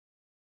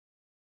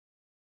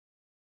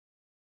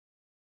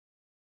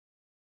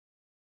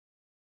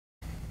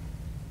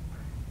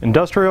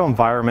Industrial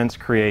environments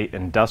create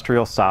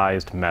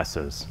industrial-sized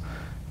messes.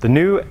 The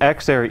new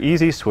EXAIR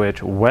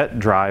EasySwitch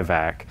Wet-Dry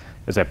Vac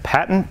is a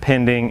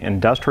patent-pending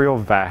industrial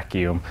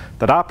vacuum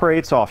that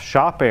operates off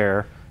shop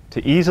air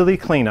to easily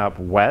clean up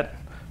wet,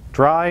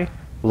 dry,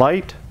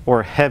 light,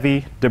 or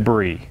heavy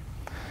debris.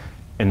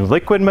 In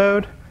liquid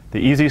mode,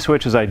 the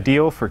EasySwitch is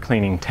ideal for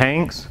cleaning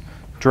tanks,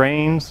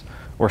 drains,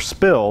 or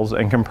spills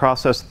and can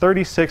process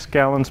 36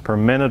 gallons per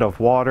minute of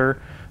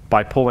water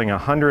by pulling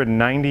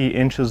 190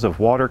 inches of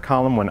water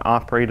column when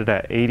operated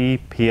at 80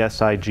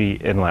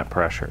 psig inlet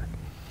pressure.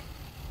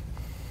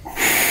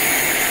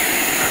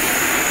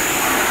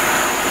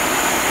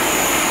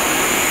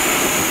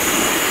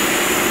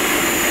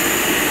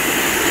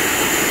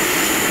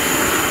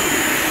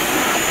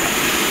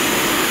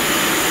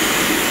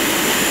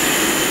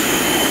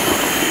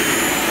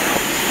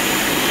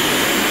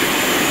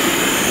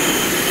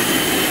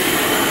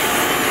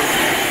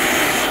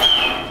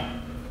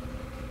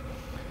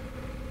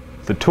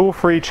 The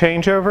tool-free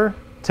changeover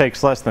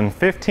takes less than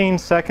 15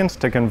 seconds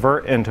to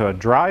convert into a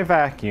dry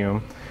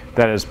vacuum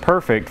that is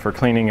perfect for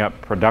cleaning up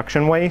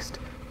production waste,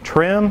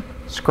 trim,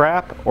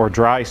 scrap, or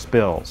dry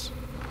spills.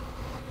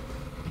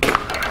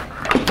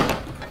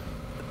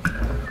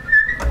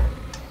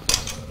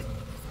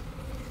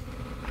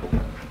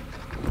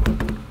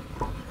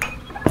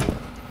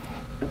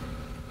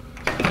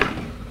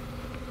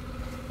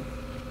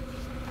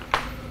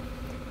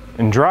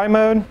 In dry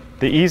mode,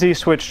 the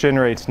EasySwitch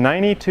generates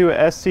 92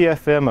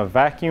 SCFM of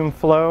vacuum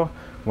flow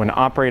when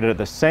operated at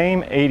the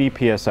same 80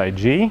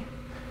 psig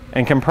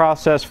and can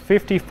process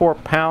 54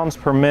 pounds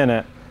per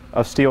minute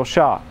of steel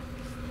shot.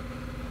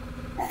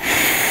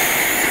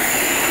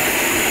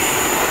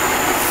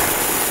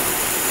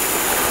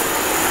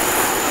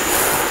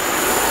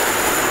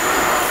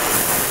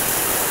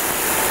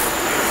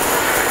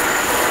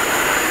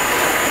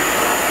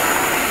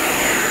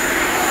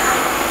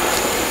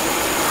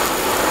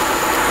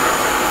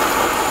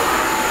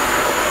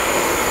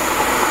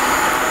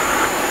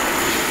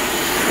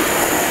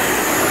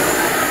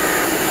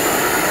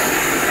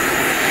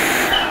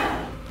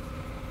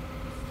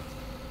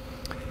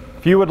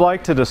 If you would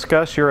like to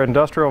discuss your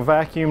industrial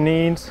vacuum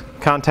needs,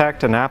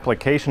 contact an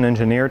application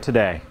engineer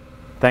today.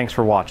 Thanks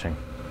for watching.